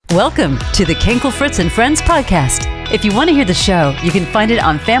Welcome to the Kenkel Fritz and Friends podcast. If you want to hear the show, you can find it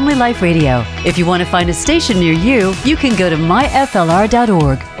on Family Life Radio. If you want to find a station near you, you can go to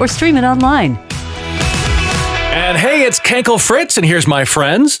myflr.org or stream it online. And hey, it's Kenkel Fritz, and here's my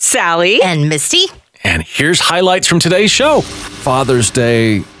friends, Sally and Misty. And here's highlights from today's show. Father's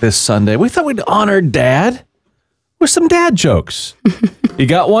Day this Sunday. We thought we'd honor Dad with some dad jokes. You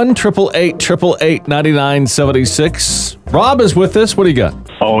got one? 888-888-9976. Rob is with us. What do you got?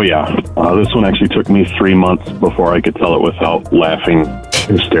 Oh, yeah. This one actually took me 3 months before I could tell it without laughing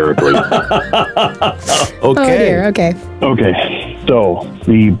hysterically. Okay. Oh, dear. Okay. Okay. So,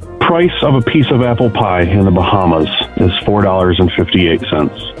 the price of a piece of apple pie in the Bahamas is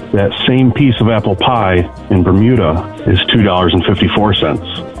 $4.58. That same piece of apple pie in Bermuda is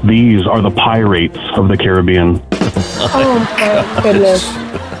 $2.54. These are the pie rates of the Caribbean. Oh, my goodness.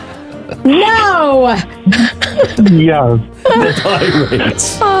 No! Yeah. The pie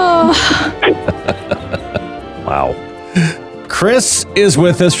rates. Oh. Wow. Chris is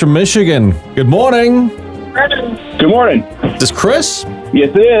with us from Michigan. Good morning. Good morning. Is this Chris?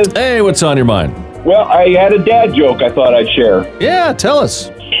 Yes, it is. Hey, what's on your mind? Well, I had a dad joke I thought I'd share. Yeah, tell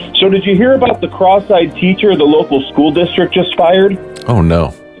us. So did you hear about the cross-eyed teacher the local school district just fired? Oh,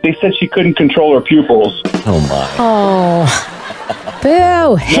 no. They said she couldn't control her pupils. Oh, my. Oh.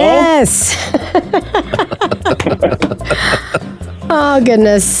 Boo. Hiss. Oh,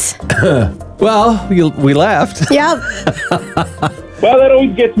 goodness. Well, we laughed. Yep. Well, that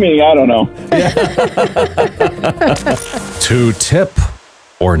always gets me. I don't know. To tip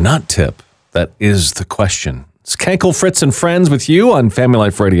or not tip? That is the question. It's Kenkel, Fritz, and Friends with you on Family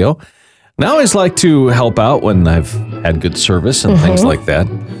Life Radio. And I always like to help out when I've had good service and things like that.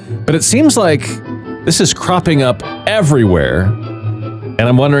 But it seems like this is cropping up everywhere. And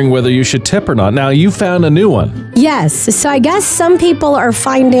I'm wondering whether you should tip or not. Now, you found a new one. Yes. So I guess some people are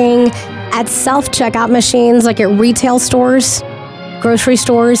finding at self-checkout machines, like at retail stores, grocery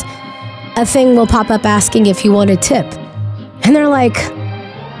stores, a thing will pop up asking if you want to tip. And they're like,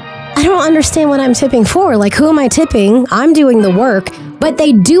 I don't understand what I'm tipping for. Like, who am I tipping? I'm doing the work. But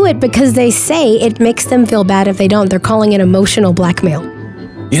they do it because they say it makes them feel bad if they don't. They're calling it emotional blackmail.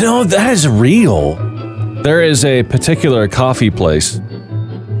 You know, that is real. There is a particular coffee place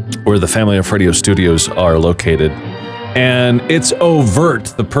where the Family of Radio studios are located, and it's overt.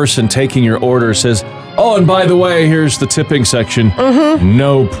 The person taking your order says, oh, and by the way, here's the tipping section.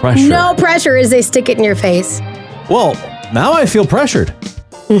 No pressure. No pressure as they stick it in your face. Well, now I feel pressured.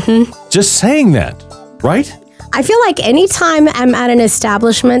 Just saying that, right? I feel like anytime I'm at an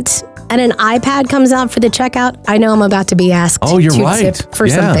establishment and an iPad comes out for the checkout, I know I'm about to be asked to tip for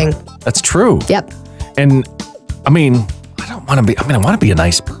something. That's true. Yep. And I mean, I want to be a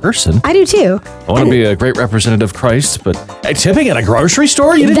nice person. I do too. I want to be a great representative of Christ, but tipping at a grocery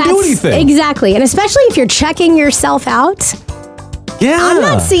store? You didn't do anything. Exactly. And especially if you're checking yourself out. Yeah. I'm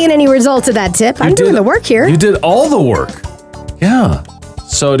not seeing any results of that tip. I'm doing the work here. You did all the work. Yeah.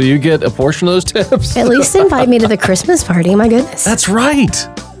 So do you get a portion of those tips? At least invite me to the Christmas party. My goodness. That's right.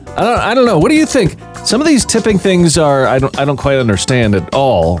 I don't know. What do you think? Some of these tipping things are I don't quite understand at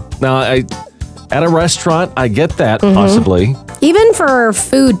all. Now, at a restaurant, I get that possibly. Even for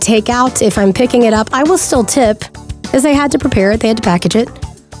food takeout, if I'm picking it up, I will still tip because they had to prepare it. They had to package it.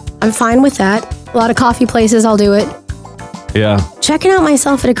 I'm fine with that. A lot of coffee places, I'll do it. Yeah. Checking out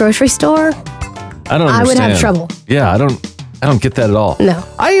myself at a grocery store, I don't understand. I would have trouble. Yeah, I don't get that at all. No.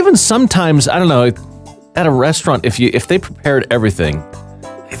 I even sometimes, I don't know, at a restaurant, if they prepared everything,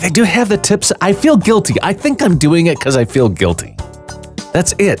 if they do have the tips, I feel guilty. I think I'm doing it because I feel guilty.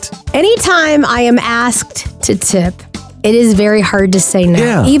 That's it. Anytime I am asked to tip, it is very hard to say no.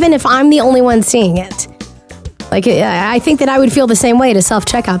 Yeah. Even if I'm the only one seeing it. Like, I think that I would feel the same way at a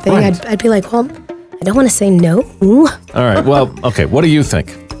self-checkout thing. Right. I'd be like, well, I don't want to say no. All right. Well, okay. What do you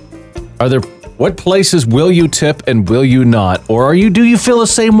think? What places will you tip and will you not? Or do you feel the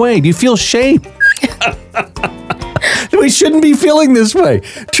same way? Do you feel shame? We shouldn't be feeling this way.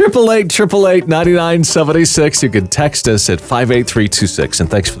 888-888-9976. You can text us at 58326. And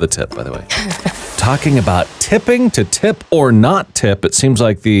thanks for the tip, by the way. Talking about tipping, to tip or not tip. It seems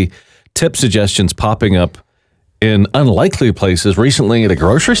like the tip suggestions popping up in unlikely places. Recently at a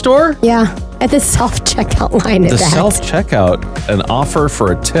grocery store? Yeah, at the self-checkout line. The self-checkout, an offer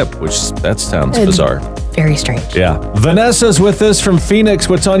for a tip, that sounds bizarre. Very strange. Yeah. Vanessa's with us from Phoenix.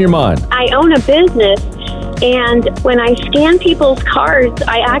 What's on your mind? I own a business And when I scan people's cards,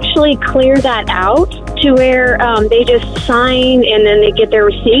 I actually clear that out to where they just sign and then they get their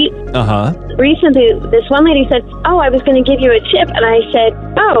receipt. Recently, this one lady said, "Oh, I was going to give you a tip." And I said,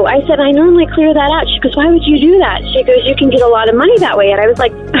 "Oh," I said, "I normally clear that out." She goes, "Why would you do that?" She goes, "You can get a lot of money that way." And I was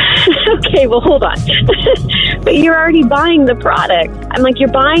like, okay, well, hold on. But you're already buying the product. I'm like, you're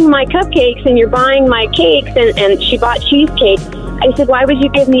buying my cupcakes and you're buying my cakes. And she bought cheesecake. I said, "Why would you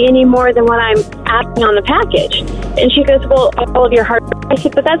give me any more than what I'm asking on the package?" And she goes, "Well, all of your hard." I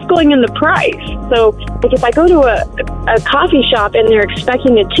said, "But that's going in the price. So like if I go to a coffee shop and they're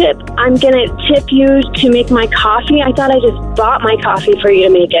expecting a tip, I'm going to tip you to make my coffee. I thought I just bought my coffee for you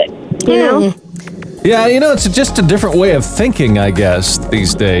to make it, you know?" Yeah, it's just a different way of thinking, I guess,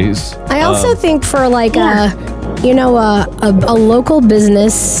 these days. I also think for like a local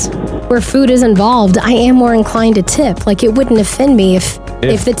business where food is involved, I am more inclined to tip. Like it wouldn't offend me if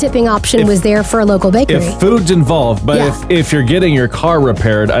the tipping option was there for a local bakery. If food's involved, but if you're getting your car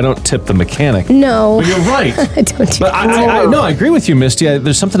repaired, I don't tip the mechanic. No. But you're right. I don't do But I agree with you, Misty.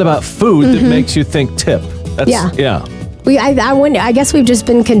 There's something about food that makes you think tip. Yeah. I guess we've just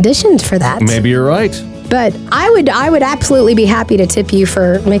been conditioned for that. Maybe you're right. But I would absolutely be happy to tip you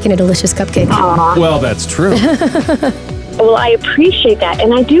for making a delicious cupcake. Well, that's true. Well, I appreciate that.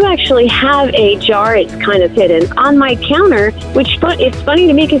 And I do actually have a jar. It's kind of hidden on my counter, which it's funny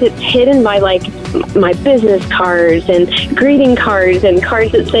to me because it's hidden by like my business cards and greeting cards and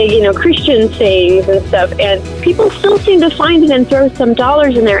cards that say, Christian sayings and stuff. And people still seem to find it and throw some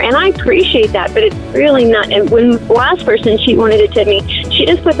dollars in there. And I appreciate that, but it's really not. And when the last person, she wanted to tip me, she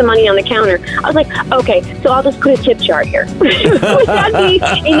just put the money on the counter. I was like, okay, so I'll just put a tip jar here. Would that be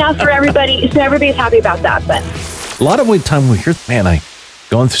enough for everybody? So everybody's happy about that, but... A lot of the time we hear, man, I'm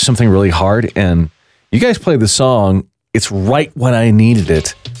going through something really hard, and you guys play the song, it's right when I needed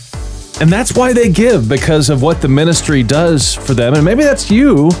it. And that's why they give, because of what the ministry does for them. And maybe that's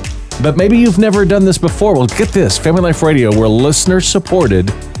you, but maybe you've never done this before. Well, get this, Family Life Radio, we're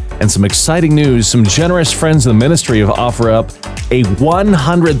listener-supported, and some exciting news. Some generous friends of the ministry have offered up a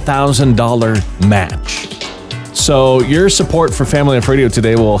 $100,000 match. So your support for Family Life Radio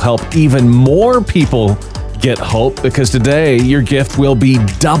today will help even more people get hope, because today your gift will be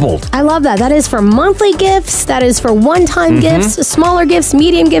doubled. I love that. That is for monthly gifts. That is for one-time gifts, smaller gifts,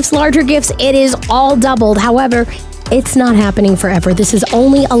 medium gifts, larger gifts. It is all doubled. However, it's not happening forever. This is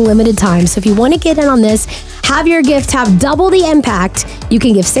only a limited time. So if you want to get in on this, have your gift have double the impact, you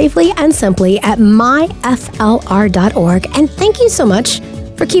can give safely and simply at myflr.org. And thank you so much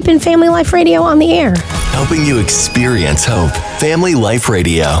for keeping Family Life Radio on the air. Helping you experience hope. Family Life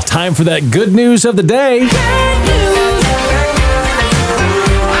Radio. Time for that good news of the day.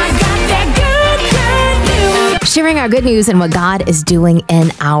 Sharing our good news and what God is doing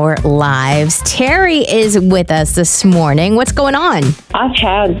in our lives. Terry is with us this morning. What's going on? I've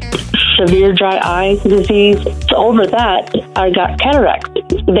had severe dry eye disease. Over that, I got cataracts.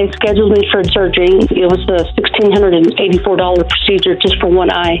 They scheduled me for surgery. It was a $1,684 procedure just for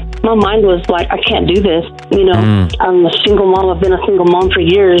one eye. My mind was like, I can't do this. I'm a single mom. I've been a single mom for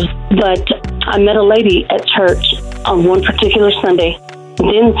years. But I met a lady at church on one particular Sunday.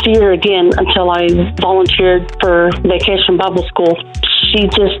 Didn't see her again until I volunteered for Vacation Bible School. She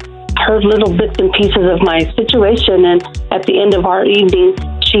just heard little bits and pieces of my situation, and at the end of our evening,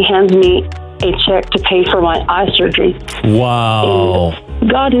 she hands me a check to pay for my eye surgery. Wow.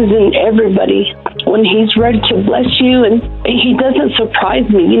 And God is in everybody when He's ready to bless you, and He doesn't surprise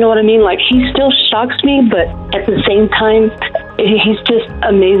me. You know what I mean? Like, He still shocks me, but at the same time, He's just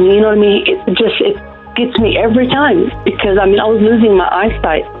amazing. You know what I mean? It gets me every time, because I was losing my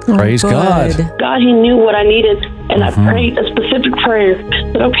eyesight. Praise God. God, He knew what I needed, and I prayed a specific prayer.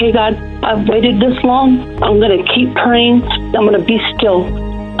 But okay, God, I've waited this long. I'm going to keep praying. I'm going to be still.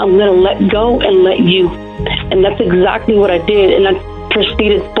 I'm going to let go and let You. And that's exactly what I did, and I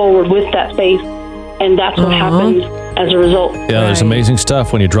proceeded forward with that faith, and that's what happened as a result. Yeah, there's amazing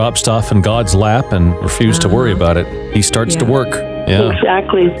stuff when you drop stuff in God's lap and refuse to worry about it. He starts to work. Yeah.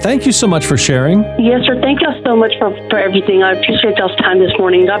 Exactly. Thank you so much for sharing. Yes, sir. Thank y'all so much for everything. I appreciate y'all's time this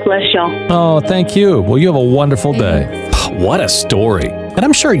morning. God bless y'all. Oh, thank you. Well, you have a wonderful day. What a story. And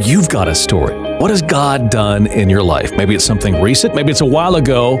I'm sure you've got a story. What has God done in your life? Maybe it's something recent. Maybe it's a while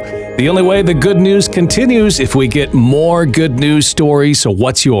ago. The only way the good news continues if we get more good news stories. So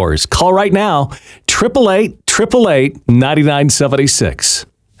what's yours? Call right now, 888-888-9976.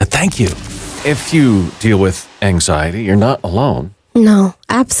 And thank you. If you deal with anxiety, you're not alone. No,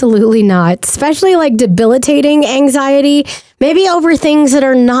 absolutely not. Especially like debilitating anxiety, maybe over things that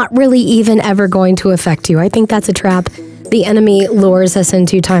are not really even ever going to affect you. I think that's a trap the enemy lures us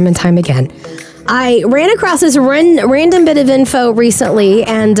into time and time again. I ran across this random bit of info recently,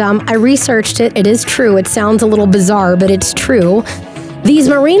 and I researched it. It is true. It sounds a little bizarre, but it's true. These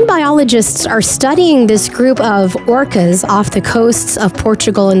marine biologists are studying this group of orcas off the coasts of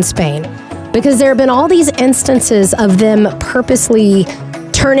Portugal and Spain because there have been all these instances of them purposely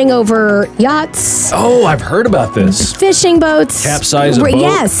turning over yachts. Oh, I've heard about this. Fishing boats. Capsize a boat.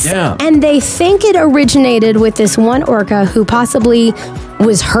 Yes. Yeah. And they think it originated with this one orca who possibly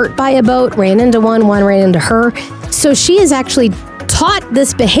was hurt by a boat, ran into one ran into her. So she is actually taught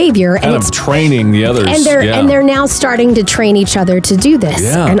this behavior, and it's training the others. And they're now starting to train each other to do this.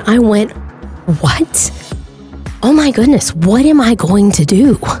 Yeah. And I went, what? Oh my goodness, what am I going to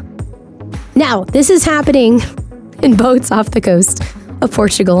do? Now, this is happening in boats off the coast of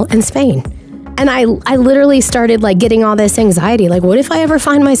Portugal and Spain. And I literally started like getting all this anxiety. Like, what if I ever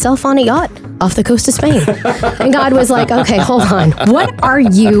find myself on a yacht off the coast of Spain? And God was like, okay, hold on. What are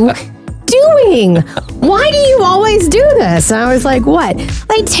you doing? Why do you always do this? And I was like, what?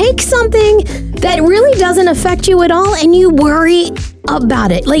 Like, take something that really doesn't affect you at all and you worry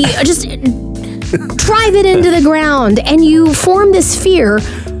about it. Like, just drive it into the ground and you form this fear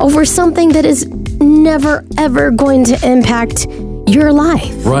over something that is never, ever going to impact your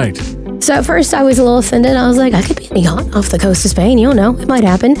life. Right. So at first I was a little offended. I was like, I could be in a yacht off the coast of Spain. You don't know. It might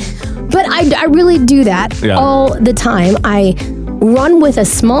happen. But I really do that all the time. I run with a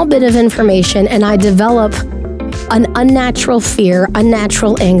small bit of information and I develop an unnatural fear,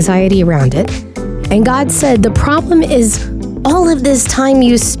 unnatural anxiety around it. And God said, the problem is all of this time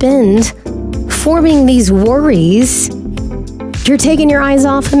you spend forming these worries, you're taking your eyes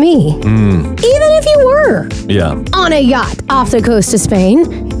off of me. Even if you were on a yacht off the coast of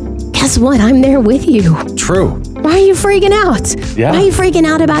Spain, guess what? I'm there with you. True. Why are you freaking out? Yeah. Why are you freaking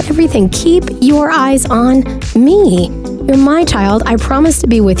out about everything? Keep your eyes on me. You're my child. I promise to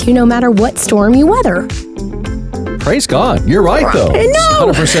be with you no matter what storm you weather. Praise God. You're right, though. I know.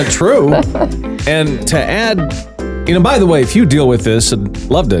 It's 100% true. And to add, by the way, if you deal with this, I'd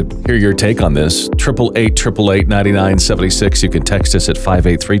love to hear your take on this. 888-888-9976. You can text us at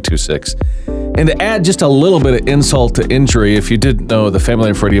 58326. And to add just a little bit of insult to injury, if you didn't know, the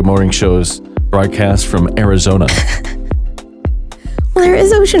Family Life Radio Morning Show's broadcast from Arizona. Well, there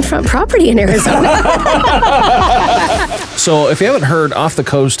is oceanfront property in Arizona. So if you haven't heard, off the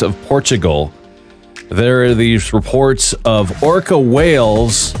coast of Portugal, there are these reports of orca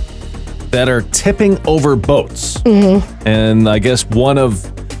whales that are tipping over boats. And I guess one of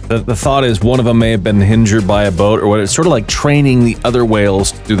the thought is one of them may have been injured by a boat or what. It's sort of like training the other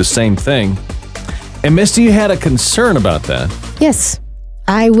whales to do the same thing. And Misty, you had a concern about that. Yes.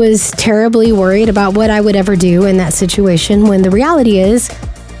 I was terribly worried about what I would ever do in that situation when the reality is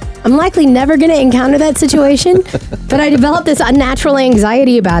I'm likely never going to encounter that situation, but I developed this unnatural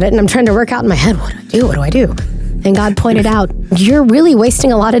anxiety about it and I'm trying to work out in my head, what do I do? And God pointed out, you're really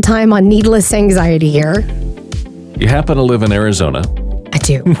wasting a lot of time on needless anxiety here. You happen to live in Arizona. I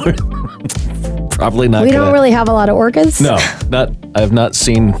do. Probably not. We don't really have a lot of orcas. No, I have not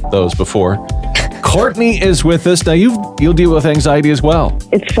seen those before. Courtney is with us. Now, you'll deal with anxiety as well.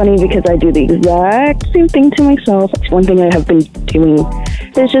 It's funny because I do the exact same thing to myself. One thing I have been doing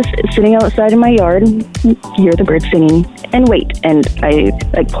is just sitting outside in my yard, hear the birds singing, and wait. And I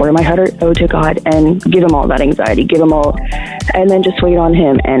pour my heart out to God and give him all that anxiety, give him all, and then just wait on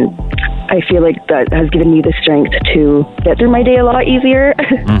him. And I feel like that has given me the strength to get through my day a lot easier.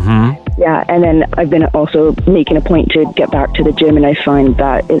 Yeah, and then I've been also making a point to get back to the gym, and I find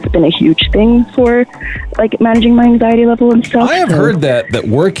that it's been a huge thing for like managing my anxiety level and stuff. I have heard that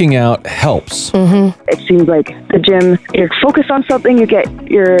working out helps. It seems like the gym, you're focused on something, you get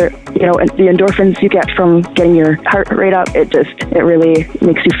your, the endorphins you get from getting your heart rate up. It really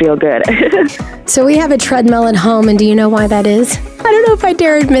makes you feel good. So we have a treadmill at home, and do you know why that is? I don't know if I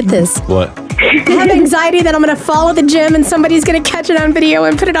dare admit this. What? I have anxiety that I'm going to fall at the gym and somebody's going to catch it on video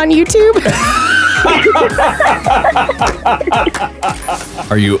and put it on YouTube.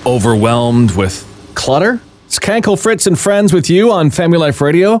 Are you overwhelmed with clutter? It's Cankle, Fritz, and Friends with you on Family Life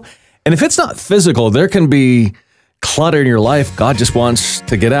Radio. And if it's not physical, there can be clutter in your life. God just wants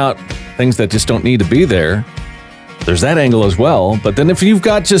to get out things that just don't need to be there. There's that angle as well. But then if you've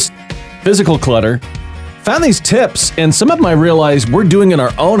got just physical clutter, found these tips, and some of them I realized we're doing in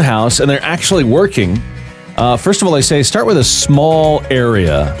our own house, and they're actually working. First of all, they say start with a small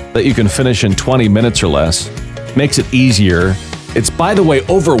area that you can finish in 20 minutes or less. Makes it easier. It's, by the way,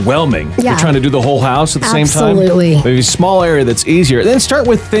 overwhelming. Yeah. You're trying to do the whole house at the same time. Absolutely. Maybe a small area that's easier. Then start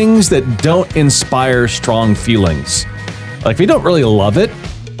with things that don't inspire strong feelings. Like if you don't really love it,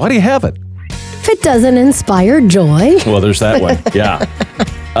 why do you have it? If it doesn't inspire joy. Well, there's that one. Yeah.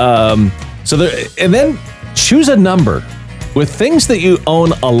 So and then choose a number. With things that you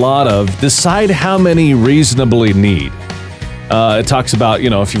own a lot of, decide how many you reasonably need. It talks about,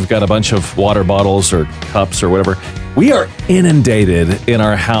 if you've got a bunch of water bottles or cups or whatever. We are inundated in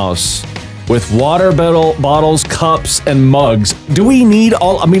our house with water bottles, cups, and mugs. Do we need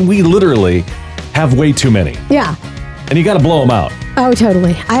all? I mean, we literally have way too many. Yeah. And you got to blow them out. Oh,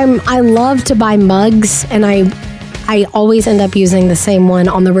 totally. I love to buy mugs, and I always end up using the same one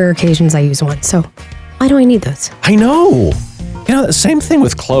on the rare occasions I use one. So why do I need those? I know. The same thing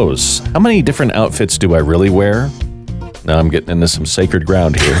with clothes. How many different outfits do I really wear? Now I'm getting into some sacred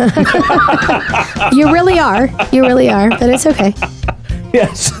ground here. You really are. You really are. But it's okay.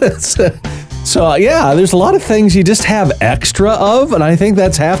 Yes. So, yeah, there's a lot of things you just have extra of, and I think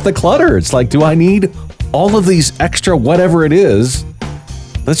that's half the clutter. It's like, do I need all of these extra whatever it is?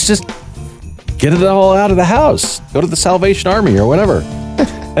 Let's just get it all out of the house. Go to the Salvation Army or whatever.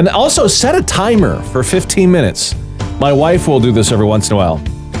 And also set a timer for 15 minutes. My wife will do this every once in a while.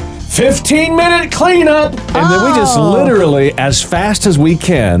 15-minute cleanup! And then we just literally, as fast as we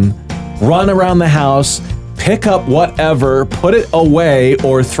can, run around the house, pick up whatever, put it away,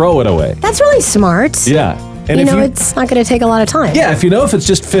 or throw it away. That's really smart. Yeah. And it's not going to take a lot of time. Yeah, if it's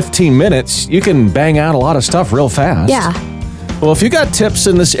just 15 minutes, you can bang out a lot of stuff real fast. Yeah. Well, if you got tips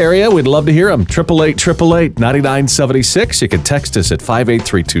in this area, we'd love to hear them. 888-888-9976. You can text us at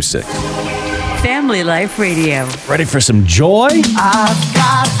 58326. Family Life Radio. Ready for some joy? I've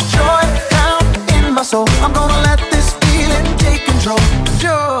got joy down in my soul. I'm gonna let this feeling take control.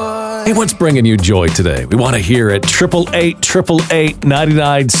 Joy. Hey, what's bringing you joy today? We want to hear it.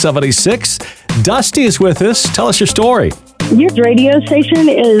 888-888-9976. Dusty is with us. Tell us your story. Your radio station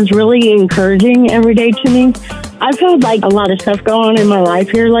is really encouraging every day to me. I've had a lot of stuff going on in my life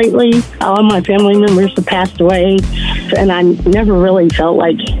here lately. All my family members have passed away, and I never really felt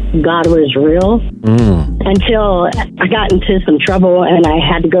like God was real until I got into some trouble, and I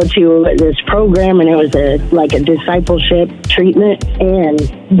had to go to this program, and it was a discipleship treatment, and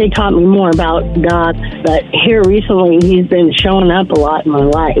they taught me more about God. But here recently, He's been showing up a lot in my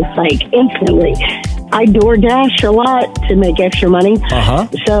life, instantly. I DoorDash a lot to make extra money.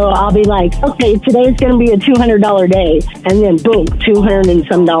 So I'll be like, okay, today's going to be a $200 day. And then boom, $200 and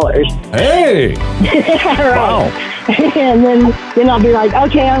some dollars. Hey! Right. Wow. And then I'll be like,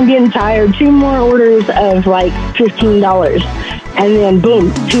 okay, I'm getting tired. 2 more orders of $15. And then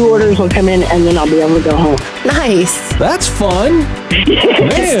boom, 2 orders will come in, and then I'll be able to go home. Nice. That's fun.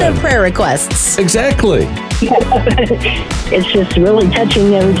 It's the prayer requests. Exactly. It's just really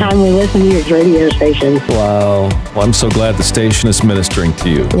touching every time we listen to your radio station. Wow. Well, I'm so glad the station is ministering to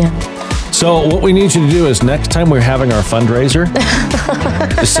you. Yeah. So what we need you to do is next time we're having our fundraiser,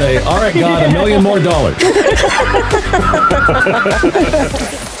 just say, all right, God, $1 million more.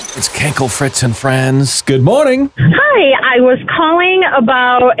 It's Kenkel, Fritz, and Friends. Good morning. Hi, I was calling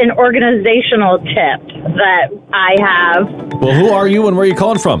about an organizational tip that I have. Well, who are you and where are you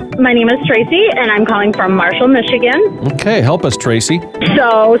calling from? My name is Tracy, and I'm calling from Marshall, Michigan. Okay, help us, Tracy.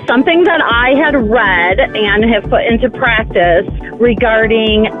 So, something that I had read and have put into practice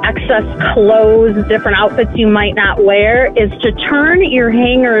regarding excess clothes, different outfits you might not wear, is to turn your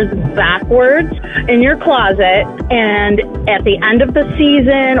hangers backwards in your closet, and at the end of the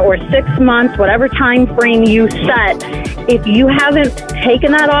season or 6 months, whatever time frame you set, if you haven't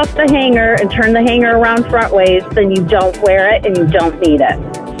taken that off the hanger and turned the hanger around front ways, then you don't wear it and you don't need it.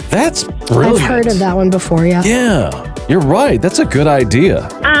 That's brilliant. I've heard of that one before, yeah. Yeah, you're right. That's a good idea.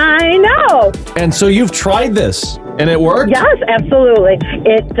 I know. And so you've tried this and it worked? Yes, absolutely.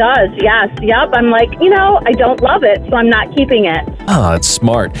 It does, yes. Yep. I'm like, I don't love it, so I'm not keeping it. Oh, that's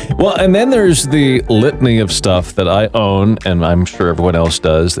smart. Well, and then there's the litany of stuff that I own, and I'm sure everyone else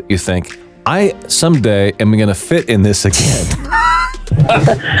does, that you think, I someday am going to fit in this again.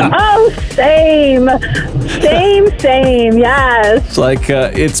 Oh, same, yes. It's like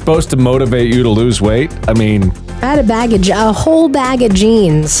it's supposed to motivate you to lose weight. I mean, I had a whole bag of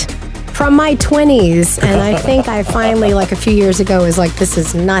jeans from my 20s, and I think I finally, a few years ago, was like, this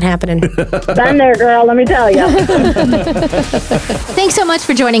is not happening. Been there, girl, let me tell you. Thanks so much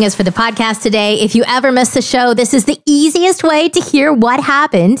for joining us for the podcast today. If you ever missed the show, this is the easiest way to hear what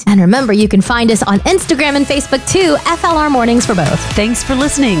happened. And remember, you can find us on Instagram and Facebook too, FLR Mornings for both. Thanks for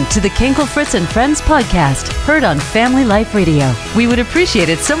listening to the Kenkel, Fritz, and Friends podcast, heard on Family Life Radio. We would appreciate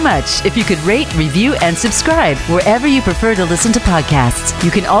it so much if you could rate, review, and subscribe wherever you prefer to listen to podcasts.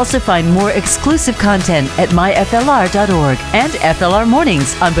 You can also find more exclusive content at myflr.org and FLR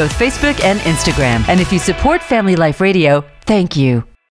Mornings on both Facebook and Instagram. And if you support Family Life Radio, thank you.